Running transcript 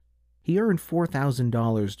He earned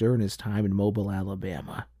 $4,000 during his time in Mobile,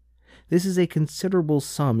 Alabama. This is a considerable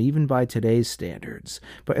sum even by today's standards,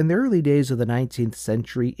 but in the early days of the 19th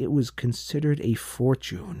century, it was considered a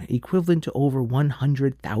fortune, equivalent to over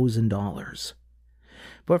 $100,000.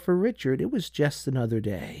 But for Richard, it was just another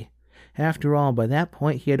day. After all, by that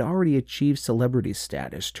point, he had already achieved celebrity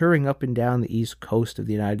status, touring up and down the east coast of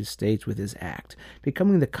the United States with his act,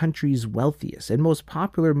 becoming the country's wealthiest and most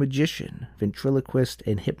popular magician, ventriloquist,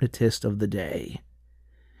 and hypnotist of the day.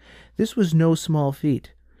 This was no small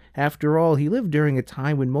feat. After all, he lived during a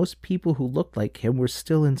time when most people who looked like him were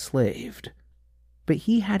still enslaved. But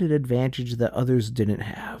he had an advantage that others didn't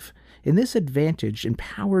have, and this advantage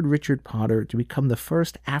empowered Richard Potter to become the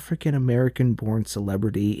first African-American-born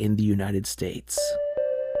celebrity in the United States.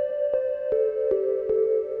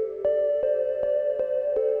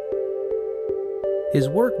 His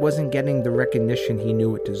work wasn't getting the recognition he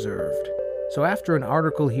knew it deserved. So after an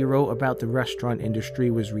article he wrote about the restaurant industry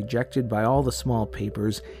was rejected by all the small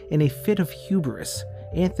papers, in a fit of hubris,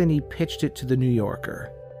 Anthony pitched it to the New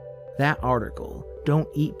Yorker. That article, "Don't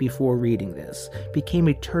Eat Before Reading This," became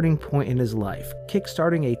a turning point in his life,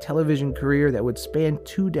 kickstarting a television career that would span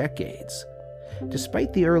 2 decades.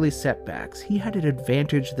 Despite the early setbacks, he had an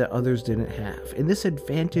advantage that others didn't have, and this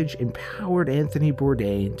advantage empowered Anthony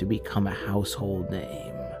Bourdain to become a household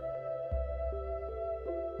name.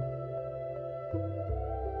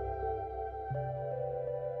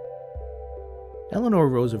 Eleanor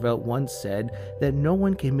Roosevelt once said that no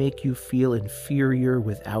one can make you feel inferior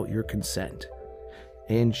without your consent.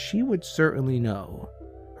 And she would certainly know.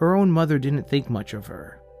 Her own mother didn't think much of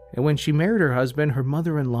her, and when she married her husband, her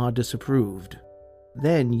mother-in-law disapproved.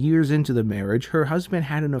 Then, years into the marriage, her husband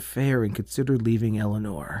had an affair and considered leaving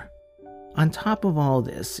Eleanor. On top of all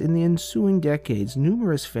this, in the ensuing decades,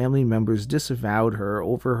 numerous family members disavowed her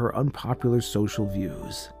over her unpopular social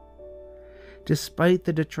views. Despite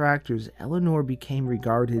the detractors, Eleanor became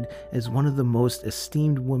regarded as one of the most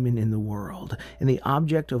esteemed women in the world and the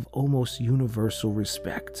object of almost universal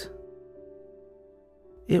respect.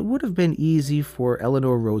 It would have been easy for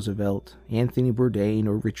Eleanor Roosevelt, Anthony Bourdain,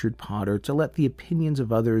 or Richard Potter to let the opinions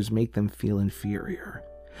of others make them feel inferior.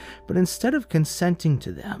 But instead of consenting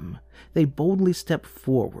to them, they boldly stepped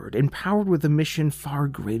forward, empowered with a mission far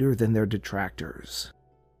greater than their detractors.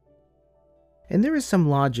 And there is some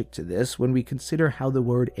logic to this when we consider how the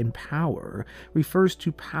word empower refers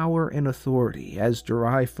to power and authority, as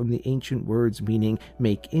derived from the ancient words meaning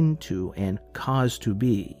make into and cause to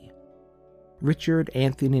be. Richard,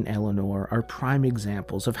 Anthony, and Eleanor are prime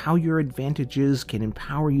examples of how your advantages can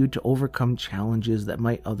empower you to overcome challenges that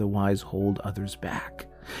might otherwise hold others back,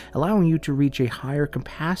 allowing you to reach a higher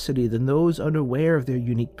capacity than those unaware of their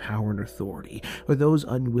unique power and authority, or those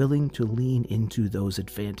unwilling to lean into those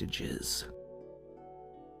advantages.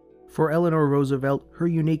 For Eleanor Roosevelt, her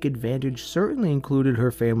unique advantage certainly included her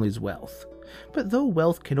family's wealth. But though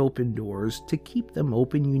wealth can open doors, to keep them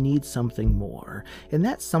open you need something more, and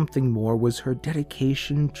that something more was her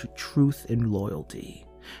dedication to truth and loyalty,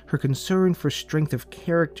 her concern for strength of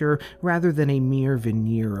character rather than a mere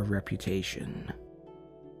veneer of reputation.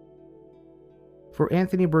 For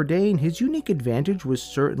Anthony Bourdain, his unique advantage was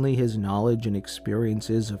certainly his knowledge and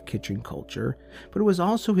experiences of kitchen culture, but it was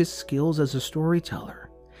also his skills as a storyteller.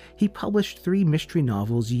 He published 3 mystery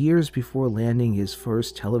novels years before landing his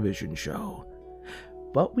first television show.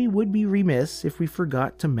 But we would be remiss if we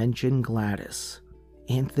forgot to mention Gladys,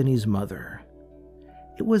 Anthony's mother.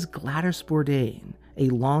 It was Gladys Bourdain, a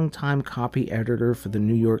longtime copy editor for the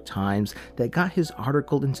New York Times, that got his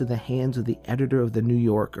article into the hands of the editor of the New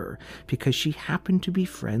Yorker because she happened to be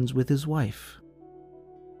friends with his wife.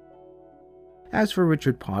 As for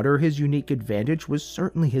Richard Potter, his unique advantage was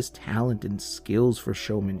certainly his talent and skills for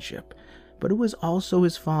showmanship, but it was also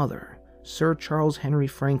his father, Sir Charles Henry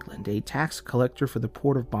Franklin, a tax collector for the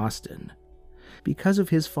Port of Boston. Because of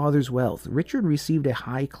his father's wealth, Richard received a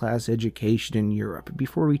high-class education in Europe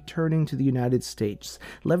before returning to the United States,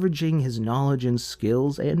 leveraging his knowledge and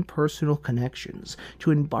skills and personal connections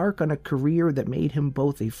to embark on a career that made him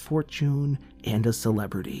both a fortune and a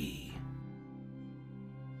celebrity.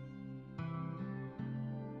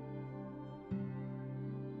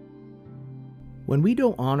 When we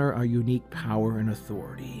don't honor our unique power and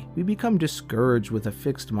authority, we become discouraged with a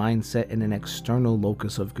fixed mindset and an external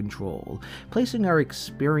locus of control, placing our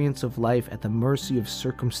experience of life at the mercy of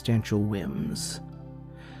circumstantial whims.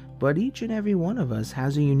 But each and every one of us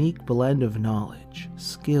has a unique blend of knowledge,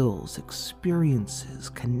 skills, experiences,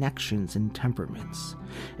 connections, and temperaments.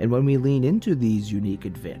 And when we lean into these unique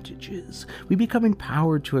advantages, we become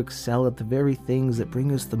empowered to excel at the very things that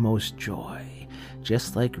bring us the most joy,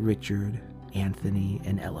 just like Richard, Anthony,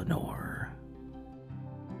 and Eleanor.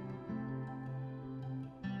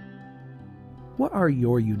 What are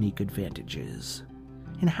your unique advantages?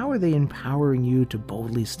 And how are they empowering you to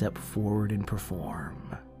boldly step forward and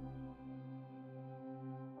perform?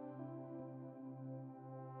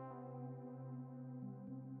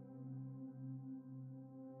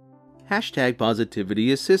 Hashtag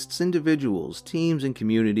Positivity assists individuals, teams, and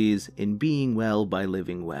communities in being well by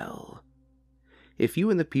living well. If you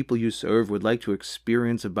and the people you serve would like to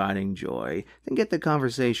experience abiding joy, then get the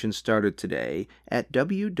conversation started today at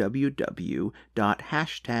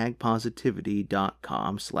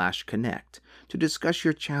www.hashtagpositivity.com/connect to discuss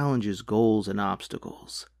your challenges, goals, and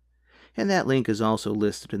obstacles. And that link is also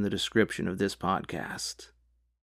listed in the description of this podcast.